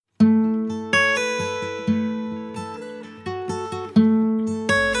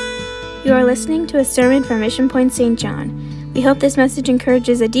You are listening to a sermon from Mission Point St. John. We hope this message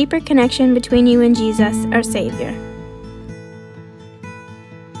encourages a deeper connection between you and Jesus, our Savior.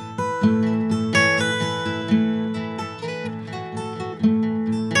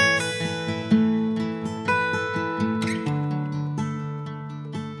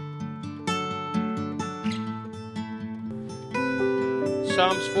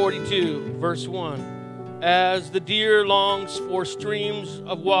 Psalms 42, verse 1. As the deer longs for streams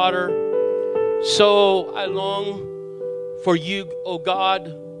of water, so I long for you, O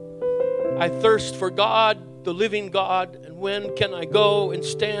God. I thirst for God, the living God, and when can I go and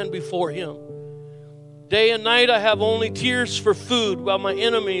stand before Him? Day and night I have only tears for food, while my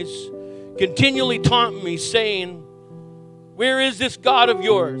enemies continually taunt me, saying, where is this God of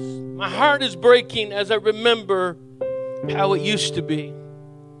yours? My heart is breaking as I remember how it used to be.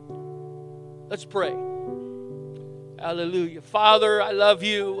 Let's pray. Hallelujah. Father, I love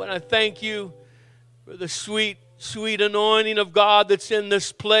you and I thank you for the sweet, sweet anointing of God that's in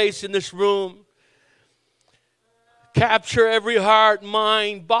this place, in this room. Capture every heart,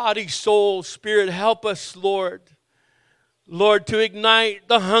 mind, body, soul, spirit. Help us, Lord. Lord, to ignite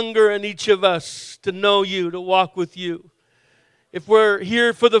the hunger in each of us to know you, to walk with you. If we're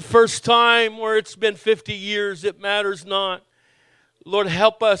here for the first time or it's been 50 years, it matters not. Lord,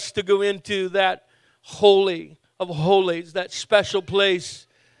 help us to go into that holy of holies, that special place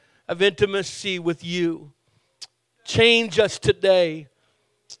of intimacy with you. Change us today.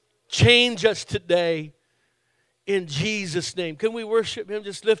 Change us today in Jesus' name. Can we worship Him?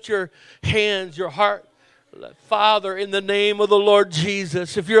 Just lift your hands, your heart. Father, in the name of the Lord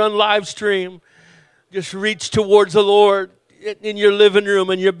Jesus, if you're on live stream, just reach towards the Lord in your living room,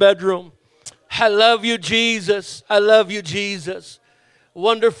 in your bedroom. I love you, Jesus. I love you, Jesus.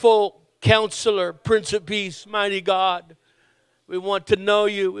 Wonderful Counselor, Prince of Peace, mighty God. We want to know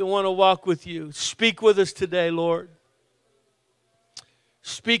you. We want to walk with you. Speak with us today, Lord.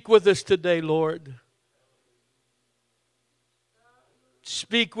 Speak with us today, Lord.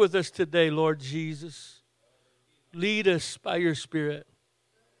 Speak with us today, Lord Jesus. Lead us by your Spirit.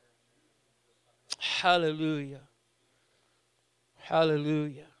 Hallelujah.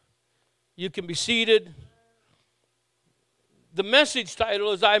 Hallelujah. You can be seated. The message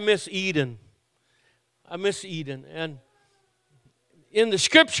title is I Miss Eden. I miss Eden. And in the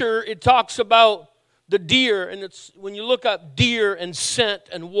scripture, it talks about the deer. And it's when you look up deer and scent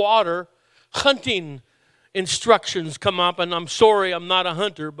and water, hunting instructions come up. And I'm sorry, I'm not a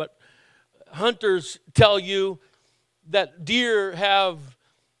hunter, but hunters tell you that deer have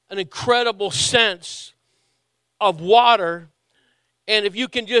an incredible sense of water. And if you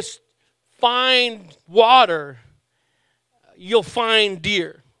can just find water, you'll find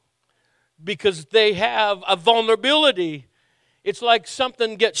deer because they have a vulnerability. It's like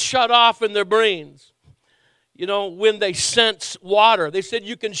something gets shut off in their brains, you know, when they sense water. They said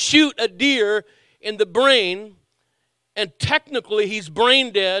you can shoot a deer in the brain and technically he's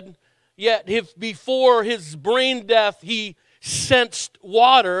brain dead, yet if before his brain death he sensed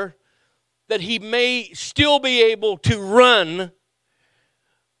water, that he may still be able to run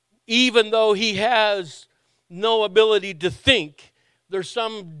even though he has no ability to think. There's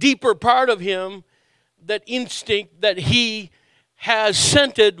some deeper part of him, that instinct that he has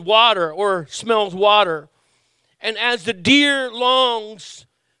scented water or smells water. And as the deer longs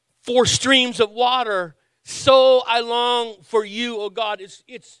for streams of water, so I long for you, oh God.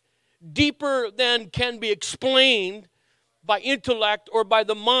 It's deeper than can be explained by intellect or by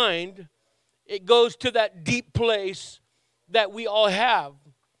the mind. It goes to that deep place that we all have.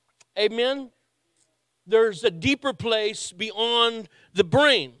 Amen? There's a deeper place beyond the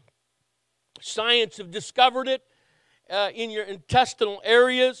brain. Science have discovered it in your intestinal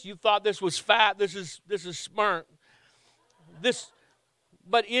areas. You thought this was fat. This is smart.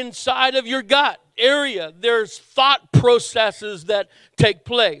 But inside of your gut area, there's thought processes that take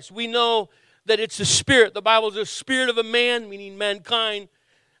place. We know that it's the spirit. The Bible is the spirit of a man, meaning mankind,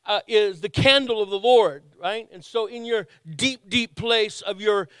 is the candle of the Lord, right? And so in your deep, deep place of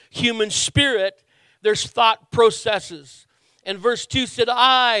your human spirit, there's thought processes. And verse 2 said,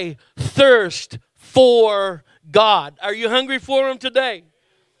 I thirst for God. Are you hungry for Him today?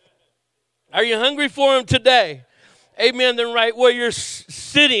 Are you hungry for Him today? Amen. Then right where you're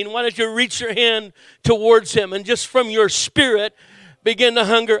sitting, why don't you reach your hand towards Him and just from your spirit begin to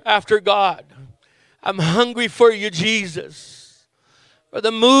hunger after God. I'm hungry for you, Jesus. For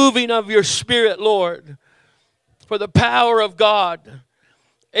the moving of your spirit, Lord. For the power of God.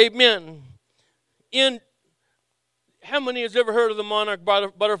 Amen. How many has ever heard of the monarch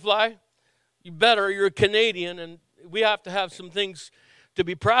butterfly? You better. You're a Canadian, and we have to have some things to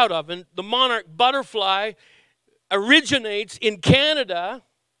be proud of. And the monarch butterfly originates in Canada,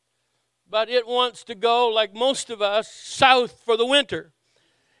 but it wants to go, like most of us, south for the winter.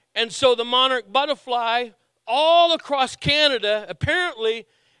 And so the monarch butterfly, all across Canada, apparently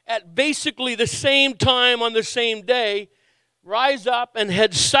at basically the same time on the same day, rise up and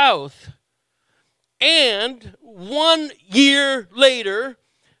head south. And 1 year later,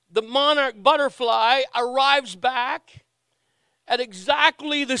 the monarch butterfly arrives back at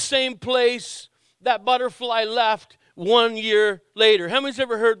exactly the same place that butterfly left 1 year later. How many's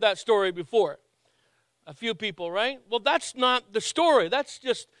ever heard that story before? A few people, right? Well, that's not the story. That's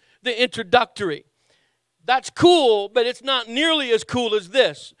just the introductory. That's cool, but it's not nearly as cool as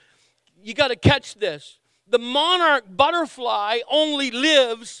this. You got to catch this. The monarch butterfly only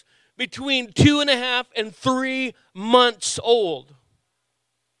lives between 2.5 and 3 months old.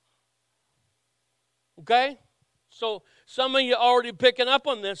 Okay? So some of you are already picking up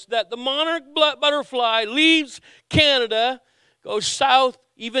on this, that the monarch butterfly leaves Canada, goes south,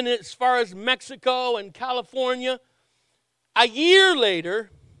 even as far as Mexico and California. A year later,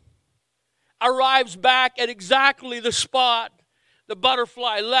 arrives back at exactly the spot the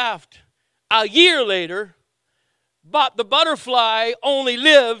butterfly left. A year later, but the butterfly only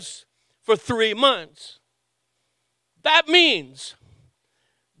lives for 3 months. That means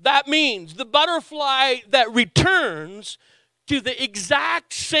the butterfly that returns to the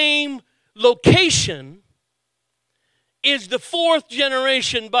exact same location is the 4th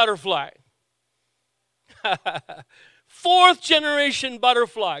generation butterfly. 4th generation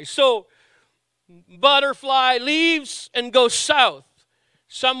butterfly. So butterfly leaves and goes south.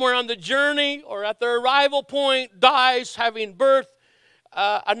 Somewhere on the journey or at the arrival point, dies, having birth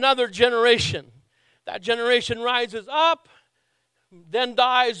another generation. That generation rises up, then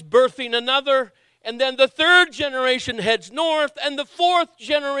dies, birthing another, and then the 3rd generation heads north, and the 4th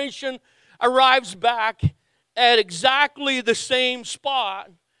generation arrives back at exactly the same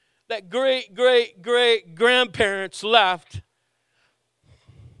spot that great-great-great-grandparents left.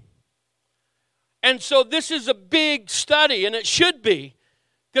 And so this is a big study, and it should be,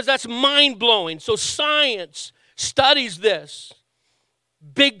 because that's mind-blowing. So science studies this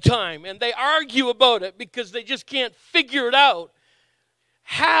big time, and they argue about it because they just can't figure it out.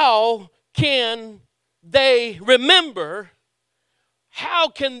 How can they remember? How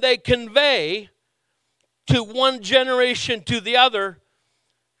can they convey to one generation to the other,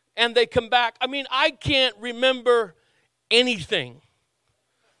 and they come back? I mean, I can't remember anything.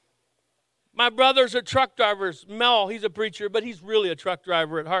 My brothers are truck drivers. Mel, he's a preacher, but he's really a truck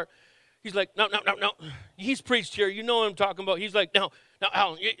driver at heart. He's like, no. He's preached here. You know what I'm talking about. He's like, no,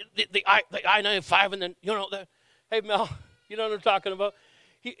 Allan, the I-95, and then, hey, Mel, you know what I'm talking about.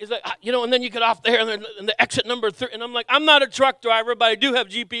 He's like, and then you get off there, and the exit number 3. And I'm like, I'm not a truck driver, but I do have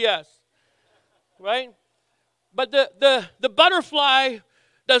GPS, right? But the butterfly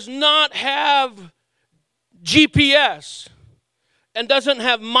does not have GPS and doesn't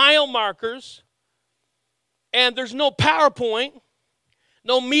have mile markers, and there's no PowerPoint,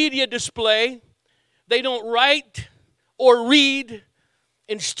 no media display. They don't write or read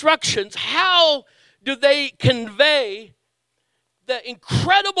instructions. How do they convey the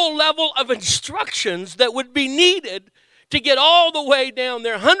incredible level of instructions that would be needed to get all the way down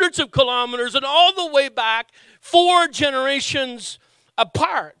there, hundreds of kilometers, and all the way back 4 generations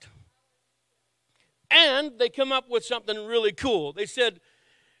apart? And they come up with something really cool. They said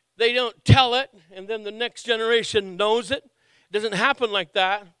they don't tell it, and then the next generation knows it. It doesn't happen like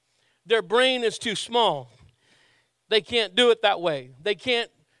that. Their brain is too small. They can't do it that way. They can't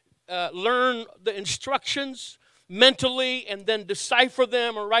learn the instructions mentally and then decipher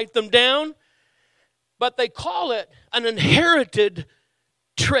them or write them down. But they call it an inherited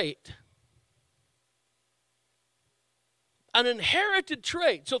trait. An inherited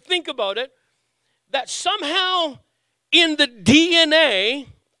trait. So think about it. That somehow in the DNA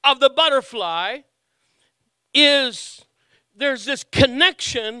of the butterfly there's this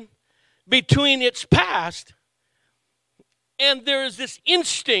connection between its past, and there's this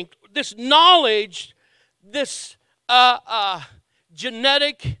instinct, this knowledge, this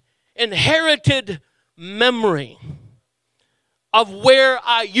genetic inherited memory of where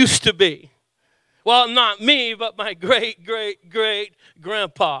I used to be. Well, not me, but my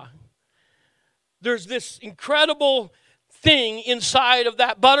great-great-great-grandpa. There's this incredible thing inside of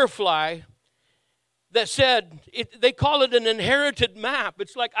that butterfly that said, they call it an inherited map.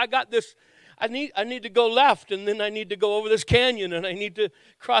 It's like, I got this, I need to go left, and then I need to go over this canyon, and I need to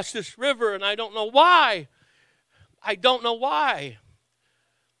cross this river, and I don't know why. I don't know why.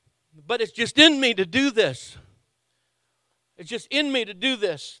 But it's just in me to do this. It's just in me to do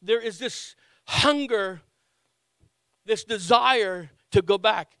this. There is this hunger, this desire to go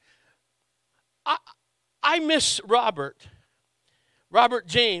back. I miss Robert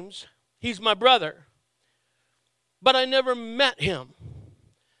James. He's my brother. But I never met him.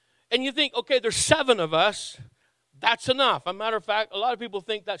 And you think, okay, there's 7 of us. That's enough. As a matter of fact, a lot of people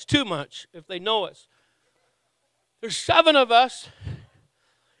think that's too much if they know us. There's 7 of us,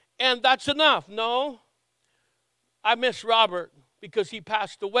 and that's enough. No, I miss Robert because he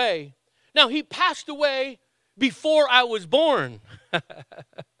passed away. Now, he passed away before I was born.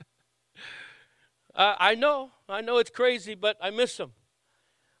 I know it's crazy, but I miss him.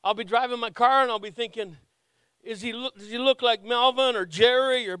 I'll be driving my car and I'll be thinking, does he look like Melvin or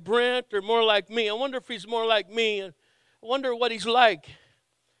Jerry or Brent or more like me? I wonder if he's more like me. I wonder what he's like.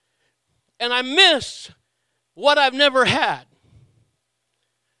 And I miss what I've never had.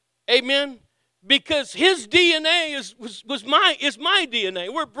 Amen? Because his DNA is my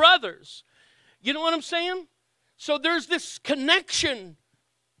DNA. We're brothers. You know what I'm saying? So there's this connection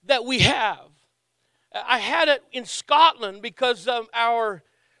that we have. I had it in Scotland because our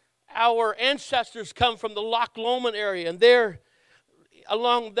ancestors come from the Loch Lomond area, and they're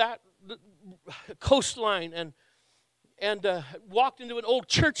along that coastline, and walked into an old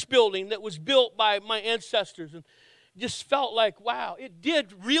church building that was built by my ancestors, and just felt like, wow, it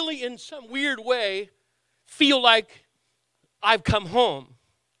did really in some weird way feel like I've come home.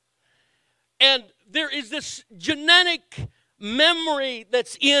 And there is this genetic memory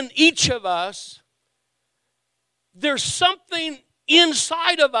that's in each of us. There's something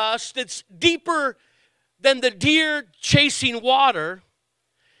inside of us that's deeper than the deer chasing water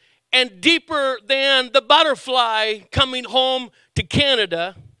and deeper than the butterfly coming home to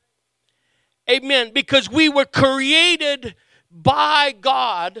Canada. Amen. Because we were created by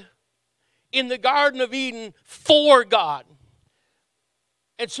God in the Garden of Eden for God.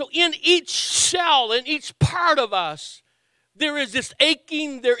 And so in each cell, in each part of us, there is this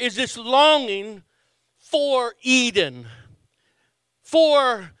aching, there is this longing for Eden,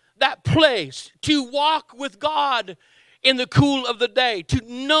 for that place, to walk with God in the cool of the day, to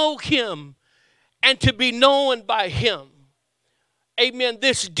know Him and to be known by Him. Amen.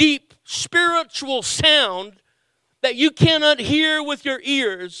 This deep spiritual sound that you cannot hear with your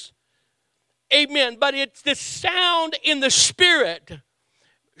ears. Amen. But it's the sound in the Spirit.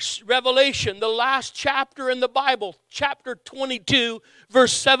 Revelation, the last chapter in the Bible, chapter 22,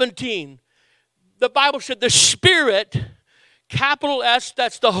 verse 17. The Bible said the Spirit, capital S,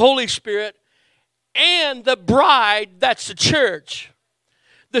 that's the Holy Spirit, and the bride, that's the church.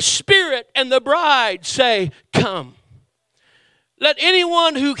 The Spirit and the bride say, come. Let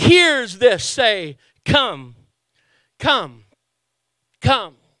anyone who hears this say, come, come,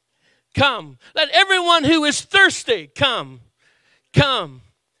 come, come. Let everyone who is thirsty come, come,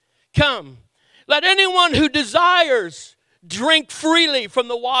 come. Let anyone who desires drink freely from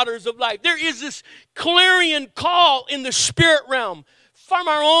the waters of life. There is this clarion call in the spirit realm from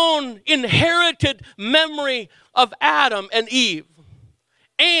our own inherited memory of Adam and Eve,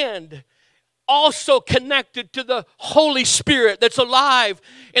 and also connected to the Holy Spirit that's alive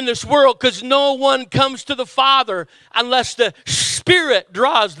in this world, because no one comes to the Father unless the Spirit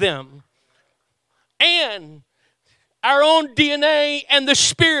draws them. And our own DNA and the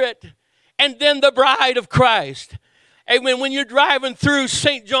Spirit, and then the bride of Christ. Amen. When you're driving through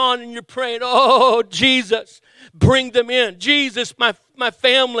St. John and you're praying, oh, Jesus, bring them in. Jesus, my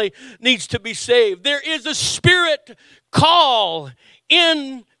family needs to be saved. There is a Spirit call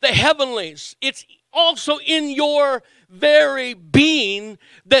in the heavenlies. It's also in your very being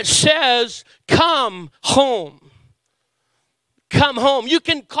that says, come home. Come home. You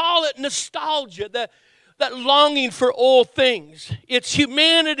can call it nostalgia, that longing for old things. It's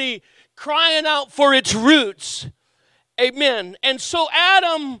humanity crying out for its roots. Amen. And so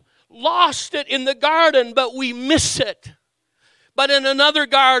Adam lost it in the garden, but we miss it. But in another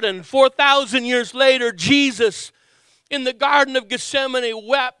garden, 4,000 years later, Jesus in the Garden of Gethsemane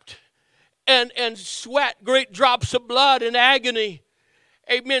wept and sweat great drops of blood in agony.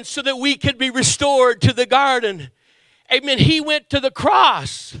 Amen. So that we could be restored to the garden. Amen. He went to the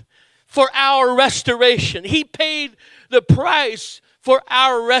cross for our restoration. He paid the price for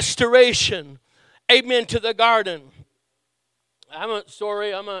our restoration. Amen. To the garden. I'm a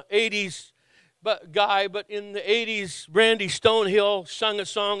 80s guy, but in the 80s, Randy Stonehill sung a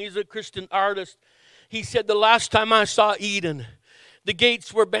song. He's a Christian artist. He said, the last time I saw Eden, the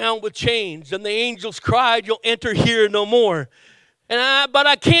gates were bound with chains, and the angels cried, you'll enter here no more. But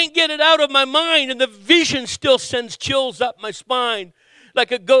I can't get it out of my mind, and the vision still sends chills up my spine.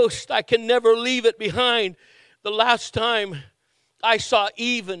 Like a ghost, I can never leave it behind. The last time I saw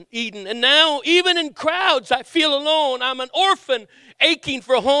Eden. And now, even in crowds, I feel alone. I'm an orphan, aching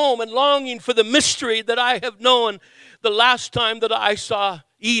for home and longing for the mystery that I have known the last time that I saw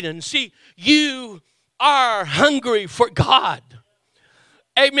Eden. See, you are hungry for God.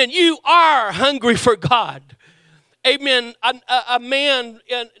 Amen. You are hungry for God. Amen. A man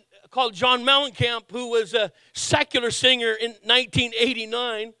called John Mellencamp, who was a secular singer in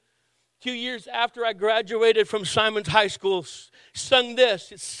 1989, 2 years after I graduated from Simon's High School, sung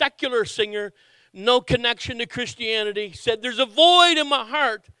this. It's a secular singer, no connection to Christianity. He said, "There's a void in my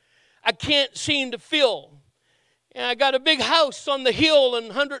heart I can't seem to fill. And I got a big house on the hill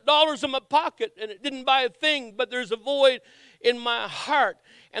and $100 in my pocket, and it didn't buy a thing, but there's a void in my heart."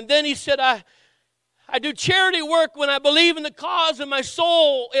 And then he said, I do charity work when I believe in the cause of my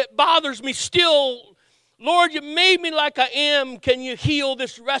soul. It bothers me still. Lord, you made me like I am. Can you heal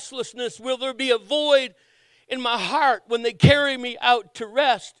this restlessness? Will there be a void in my heart when they carry me out to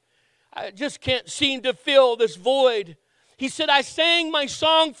rest? I just can't seem to fill this void. He said, I sang my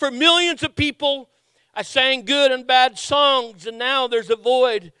song for millions of people. I sang good and bad songs, and now there's a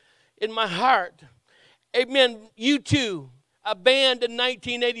void in my heart. Amen. U2, a band in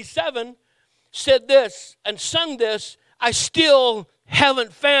 1987, said this and sung this, I still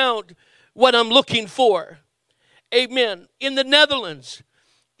haven't found what I'm looking for. Amen. In the Netherlands,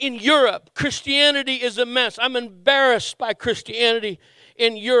 in Europe, Christianity is a mess. I'm embarrassed by Christianity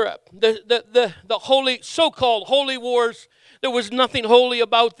in Europe. The holy, so-called holy wars, there was nothing holy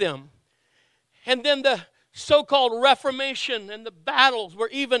about them. And then the so-called Reformation and the battles where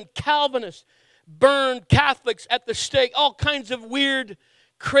even Calvinists burned Catholics at the stake. All kinds of weird,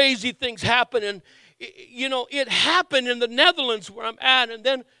 crazy things happen. And, you know, it happened in the Netherlands where I'm at. And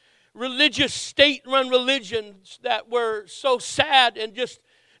then religious, state-run religions that were so sad and just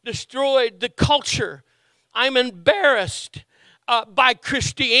destroyed the culture. I'm embarrassed by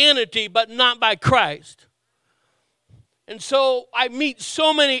Christianity, but not by Christ. And so I meet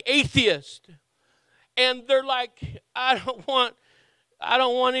so many atheists. And they're like, I don't want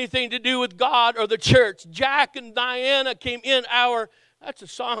anything to do with God or the church. Jack and Diana came in that's a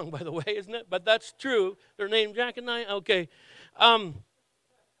song, by the way, isn't it? But that's true. Their name, Jack and Diana? Okay.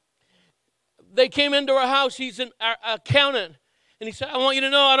 They came into our house. He's an accountant. And he said, I want you to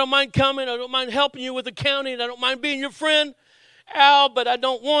know I don't mind coming. I don't mind helping you with accounting. I don't mind being your friend, Al, but I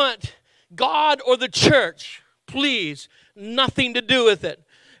don't want God or the church. Please, nothing to do with it.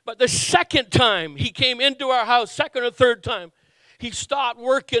 But the second time he came into our house, second or third time, he stopped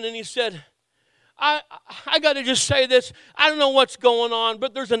working and he said, I got to just say this. I don't know what's going on,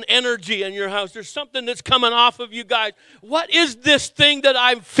 but there's an energy in your house. There's something that's coming off of you guys. What is this thing that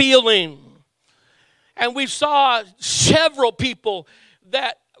I'm feeling? And we saw several people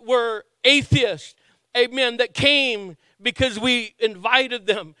that were atheists, amen, that came because we invited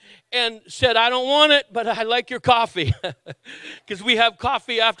them and said, I don't want it, but I like your coffee. Because we have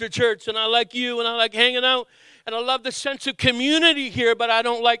coffee after church, and I like you, and I like hanging out. And I love the sense of community here, but I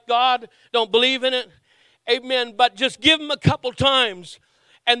don't like God, don't believe in it. Amen. But just give them a couple times,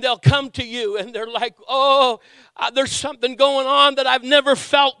 and they'll come to you, and they're like, there's something going on that I've never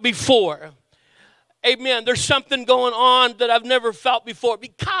felt before. Amen. There's something going on that I've never felt before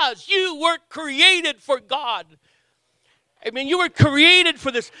because you were created for God. Amen. You were created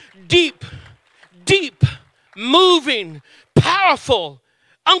for this deep, moving, powerful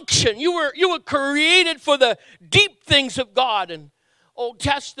unction. You were created for the deep things of God. And Old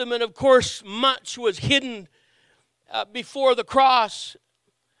Testament, of course, much was hidden before the cross.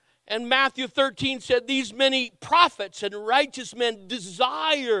 And Matthew 13 said, these many prophets and righteous men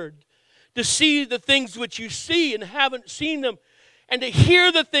desired to see the things which you see and haven't seen them, and to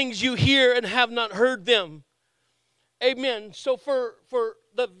hear the things you hear and have not heard them. Amen. So for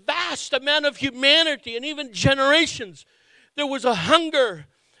the vast amount of humanity and even generations, there was a hunger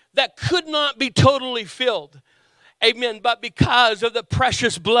that could not be totally filled. Amen. But because of the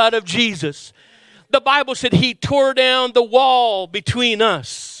precious blood of Jesus, the Bible said he tore down the wall between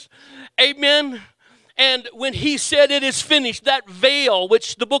us. Amen. And when he said it is finished, that veil,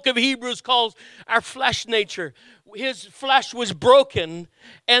 which the book of Hebrews calls our flesh nature, his flesh was broken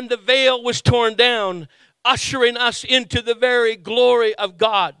and the veil was torn down, ushering us into the very glory of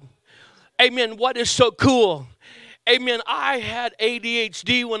God. Amen. What is so cool? Amen. I had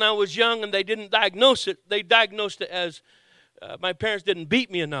ADHD when I was young, and they didn't diagnose it. They diagnosed it as my parents didn't beat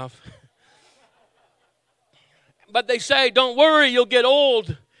me enough. But they say, don't worry, you'll get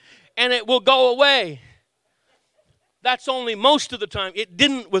old and it will go away. That's only most of the time. It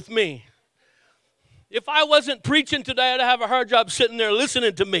didn't with me. If I wasn't preaching today, I'd have a hard job sitting there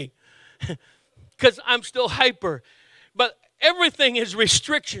listening to me because I'm still hyper. But Everything is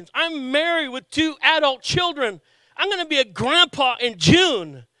restrictions. I'm married with 2 adult children. I'm going to be a grandpa in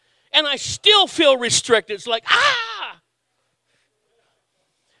June, and I still feel restricted. It's like,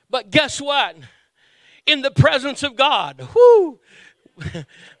 But guess what? In the presence of God,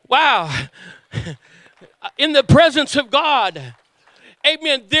 wow. In the presence of God,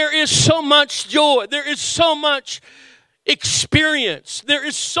 amen, there is so much joy. There is so much experience. There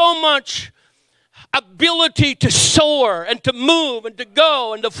is so much ability to soar and to move and to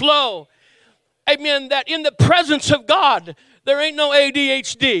go and to flow. Amen, that in the presence of God, there ain't no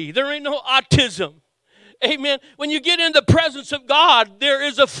ADHD. There ain't no autism. Amen. When you get in the presence of God, there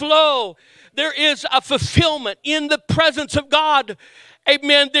is a flow. There is a fulfillment. In the presence of God,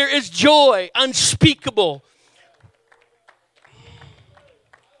 amen, there is joy unspeakable.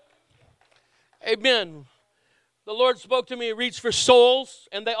 Amen. The Lord spoke to me, reach for souls,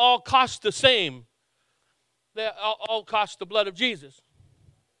 and they all cost the same. They all cost the blood of Jesus,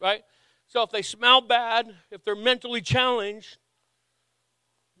 right? So if they smell bad, if they're mentally challenged,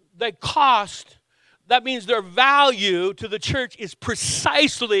 they cost. That means their value to the church is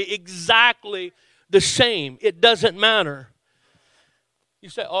precisely, exactly the same. It doesn't matter. You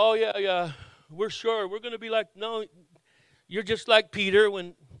say, oh, yeah, we're sure. We're going to be like, no, you're just like Peter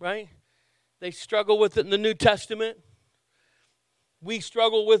when, right? They struggle with it in the New Testament. We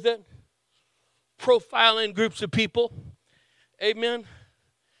struggle with it. Profiling groups of people. Amen.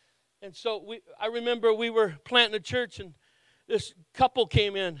 And so I remember we were planting a church, and this couple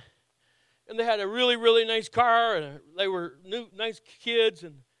came in, and they had a really, really nice car, and they were nice kids,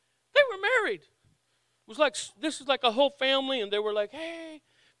 and they were married. It was like, this is like a whole family, and they were like, hey,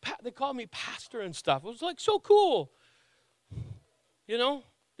 they called me pastor and stuff. It was like so cool. You know,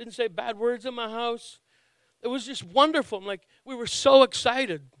 didn't say bad words in my house. It was just wonderful. I'm like, we were so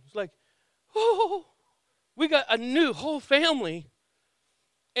excited. It's like, oh, we got a new whole family.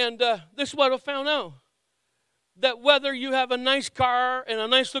 And this is what I found out. That whether you have a nice car and a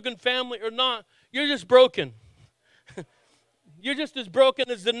nice looking family or not, you're just broken. You're just as broken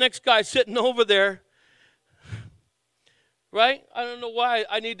as the next guy sitting over there. Right? I don't know why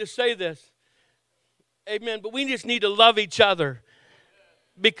I need to say this. Amen. But we just need to love each other.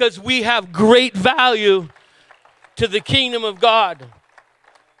 Because we have great value to the kingdom of God.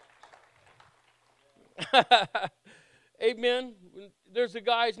 Amen. There's a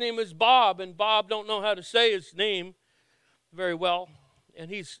guy, his name is Bob, and Bob don't know how to say his name very well. And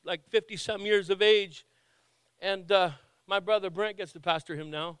he's like 50-some years of age. And my brother Brent gets to pastor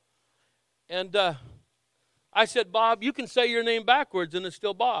him now. And I said, Bob, you can say your name backwards, and it's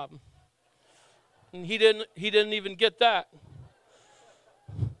still Bob. And he didn't even get that.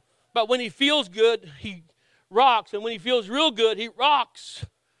 But when he feels good, he rocks. And when he feels real good, he rocks.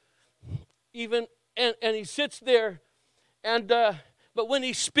 Even and he sits there. And but when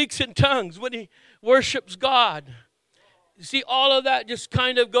he speaks in tongues, when he worships God, you see, all of that just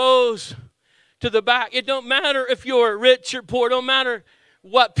kind of goes to the back. It don't matter if you're rich or poor. It don't matter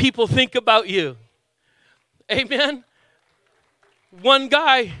what people think about you. Amen. One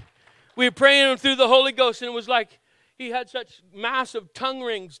guy, we were praying him through the Holy Ghost, and it was like he had such massive tongue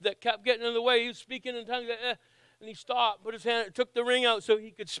rings that kept getting in the way. He was speaking in tongues, and he stopped, put his hand, took the ring out so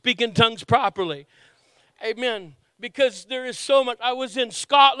he could speak in tongues properly. Amen. Because there is so much. I was in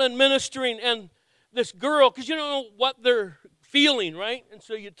Scotland ministering, and this girl, because you don't know what they're feeling, right? And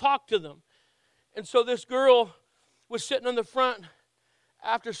so you talk to them. And so this girl was sitting on the front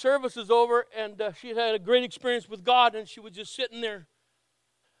after service was over, and she had a great experience with God, and she was just sitting there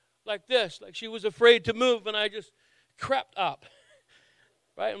like this, like she was afraid to move, and I just crept up.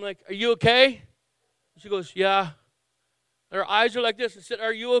 Right? I'm like, are you okay? She goes, yeah. And her eyes are like this. I said,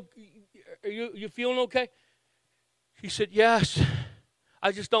 are you feeling okay? She said, yes.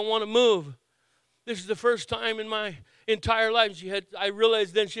 I just don't want to move. This is the first time in my entire life. I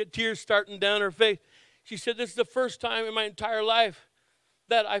realized then she had tears starting down her face. She said, this is the first time in my entire life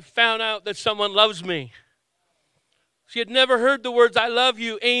that I found out that someone loves me. She had never heard the words, I love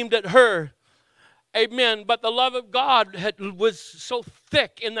you, aimed at her. Amen. But the love of God was so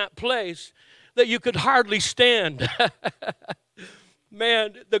thick in that place that you could hardly stand.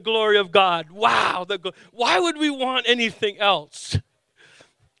 Man, the glory of God. Wow. Why would we want anything else?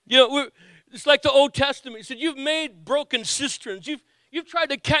 You know, it's like the Old Testament. He said, you've made broken cisterns. You've tried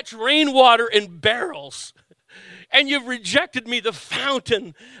to catch rainwater in barrels. And you've rejected me, the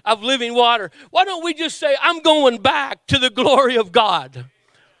fountain of living water. Why don't we just say, I'm going back to the glory of God.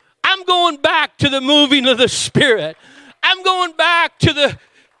 I'm going back to the moving of the Spirit. I'm going back to the,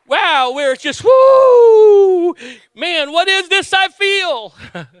 wow, where it's just, woo, man, what is this I feel?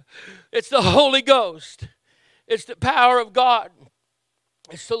 It's the Holy Ghost. It's the power of God.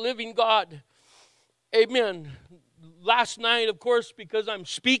 It's the living God. Amen. Last night, of course, because I'm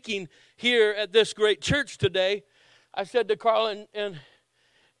speaking here at this great church today, I said to Carl and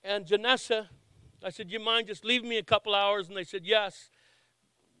Janessa, I said, you mind just leaving me a couple hours? And they said, yes.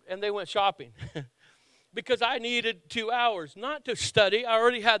 And they went shopping. Because I needed 2 hours, not to study. I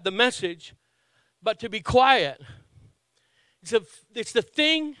already had the message, but to be quiet. It's the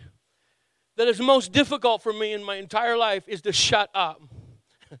thing that is most difficult for me in my entire life is to shut up.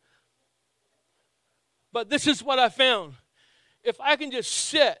 But this is what I found. If I can just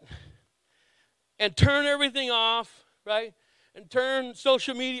sit and turn everything off, right? And turn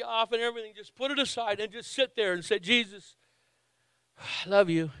social media off and everything, just put it aside and just sit there and say, Jesus, I love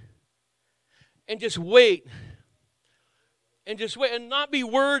you. And just wait. And just wait. And not be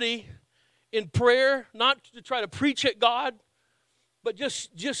wordy in prayer, not to try to preach at God, but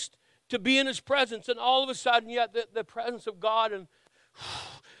just to be in His presence. And all of a sudden, yet the presence of God. And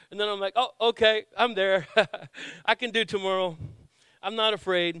then I'm like, oh, okay, I'm there. I can do tomorrow. I'm not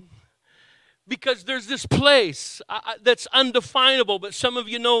afraid. Because there's this place that's undefinable, but some of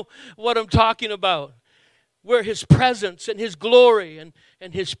you know what I'm talking about, where His presence and His glory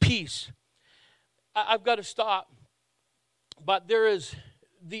and His peace. I've got to stop. But there is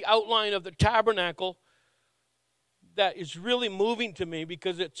the outline of the tabernacle that is really moving to me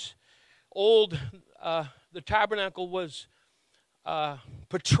because it's old. The tabernacle was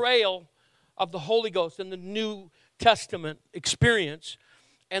portrayal of the Holy Ghost in the New Testament experience.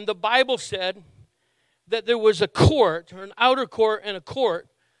 And the Bible said that there was a court, or an outer court and a court.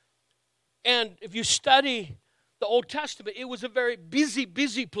 And if you study the Old Testament, it was a very busy,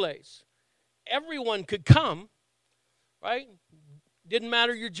 busy place. Everyone could come, right? Didn't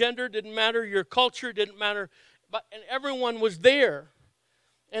matter your gender, didn't matter your culture, didn't matter. And everyone was there.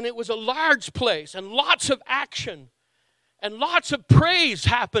 And it was a large place, and lots of action, and lots of praise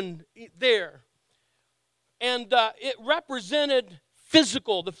happened there. And it represented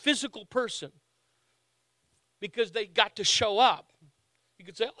the physical person, because they got to show up. You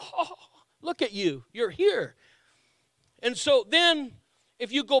could say, oh, look at you, you're here. And so then,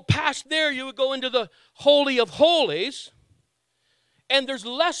 if you go past there, you would go into the Holy of Holies, and there's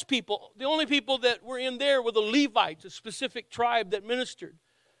less people. The only people that were in there were the Levites, a specific tribe that ministered.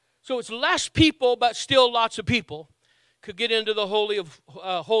 So it's less people, but still lots of people could get into the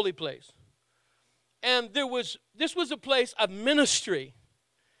holy place. And this was a place of ministry.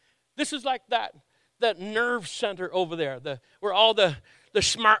 This is like that nerve center over there, where all the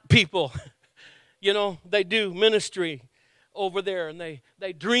smart people, they do ministry over there, and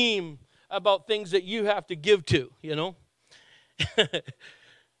they dream about things that you have to give to,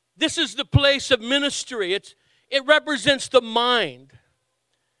 This is the place of ministry. It represents the mind.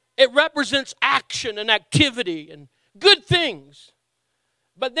 It represents action and activity and good things.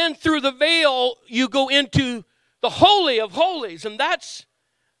 But then through the veil, you go into the Holy of Holies, and that's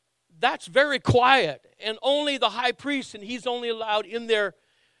very quiet. And only the high priest, and he's only allowed in there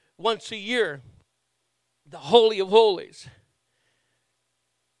once a year, the Holy of Holies.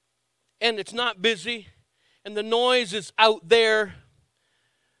 And it's not busy, and the noise is out there,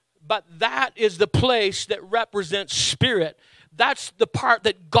 but that is the place that represents spirit. That's the part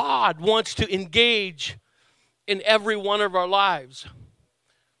that God wants to engage in every one of our lives.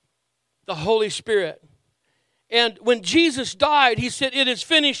 The Holy Spirit. And when Jesus died, He said, it is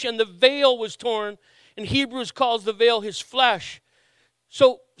finished, and the veil was torn. And Hebrews calls the veil His flesh.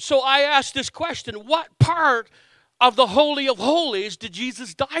 So I asked this question, what part of the Holy of Holies did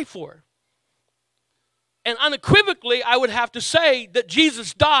Jesus die for? And unequivocally, I would have to say that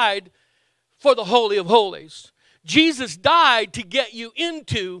Jesus died for the Holy of Holies. Jesus died to get you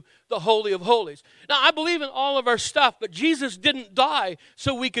into the Holy of Holies. Now, I believe in all of our stuff, but Jesus didn't die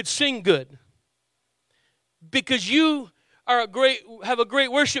so we could sing good. Because you have a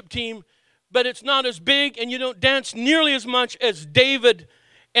great worship team, but it's not as big, and you don't dance nearly as much as David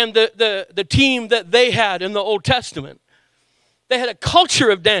and the team that they had in the Old Testament. They had a culture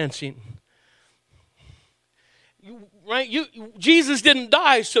of dancing. Right? Jesus didn't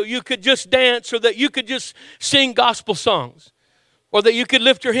die so you could just dance, or that you could just sing gospel songs, or that you could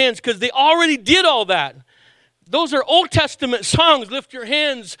lift your hands, because they already did all that. Those are Old Testament songs. Lift your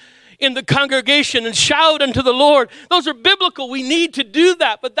hands in the congregation and shout unto the Lord. Those are biblical. We need to do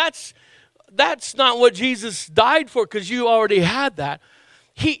that, but that's not what Jesus died for, because you already had that.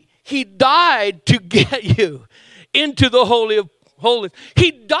 He died to get you into the Holy of Holies.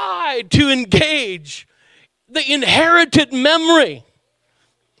 He died to engage the inherited memory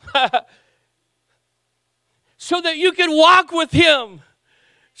so that you could walk with Him,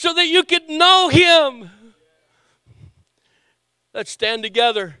 so that you could know Him. Let's stand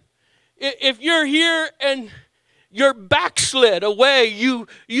together. If you're here and you're backslid away, you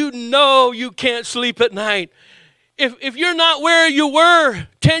know you can't sleep at night. If you're not where you were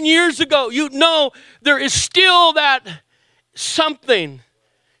 10 years ago, you know there is still that something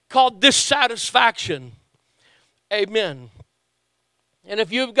called dissatisfaction. Amen. And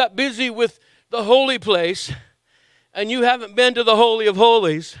if you've got busy with the holy place and you haven't been to the Holy of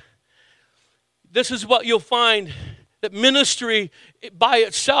Holies, this is what you'll find, that ministry by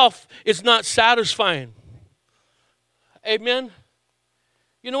itself is not satisfying. Amen.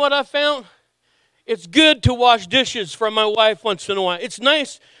 You know what I found? It's good to wash dishes for my wife once in a while. It's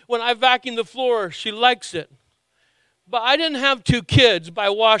nice when I vacuum the floor. She likes it. But I didn't have 2 kids by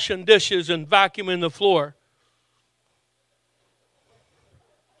washing dishes and vacuuming the floor.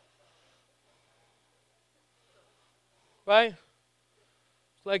 Right?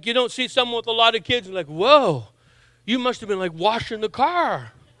 It's like you don't see someone with a lot of kids and like, whoa, you must have been like washing the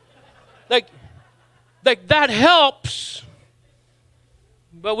car. Like that helps.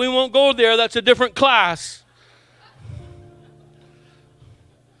 But we won't go there. That's a different class.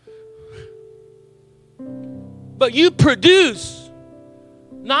 But you produce,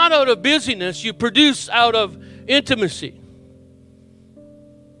 not out of busyness, you produce out of intimacy.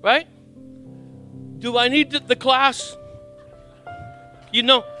 Right? Do I need the class? You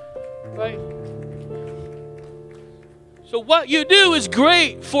know, right? So what you do is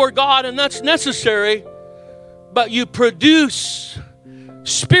great for God, and that's necessary, but you produce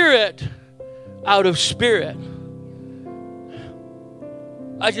spirit out of spirit.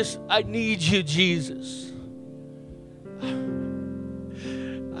 I need you, Jesus.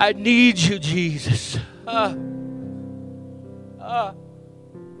 I need you, Jesus.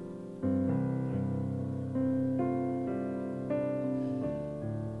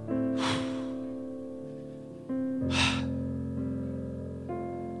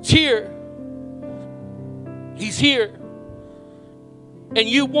 It's here. He's here. And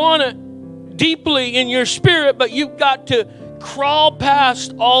you want it deeply in your spirit, but you've got to crawl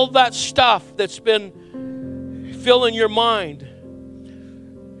past all that stuff that's been filling your mind.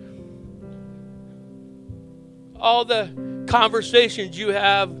 All the conversations you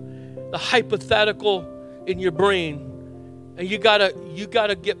have, the hypothetical in your brain. And you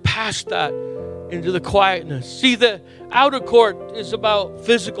gotta get past that into the quietness. See, the outer court is about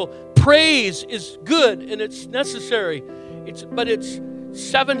physical. Praise is good and it's necessary. But it's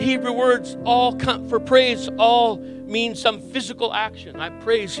 7 Hebrew words, all for praise, all mean some physical action. I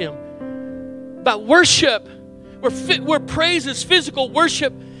praise him. But worship, where praise is physical,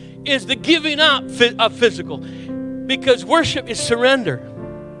 worship is the giving up of physical. Because worship is surrender.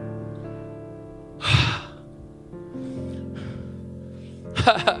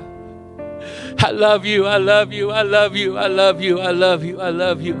 I love you, I love you, I love you, I love you, I love you, I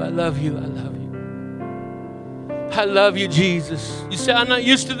love you, I love you, I love you. I love you, Jesus. You say, I'm not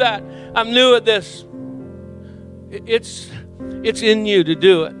used to that. I'm new at this. It's in you to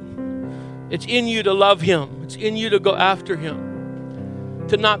do it. It's in you to love him. It's in you to go after him.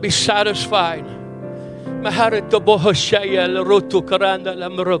 To not be satisfied.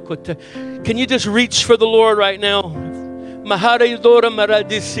 Can you just reach for the Lord right now?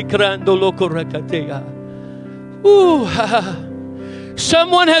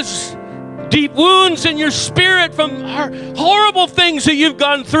 Someone has deep wounds in your spirit from horrible things that you've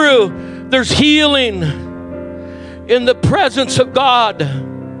gone through. There's healing in the presence of God.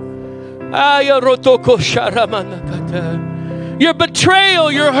 Your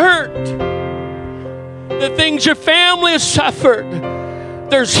betrayal, your hurt, the things your family has suffered,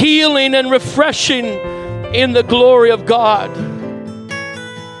 there's healing and refreshing in the glory of God.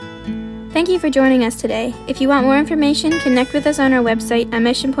 Thank you for joining us today. If you want more information, connect with us on our website at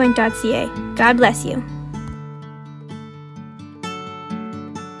missionpoint.ca. God bless you.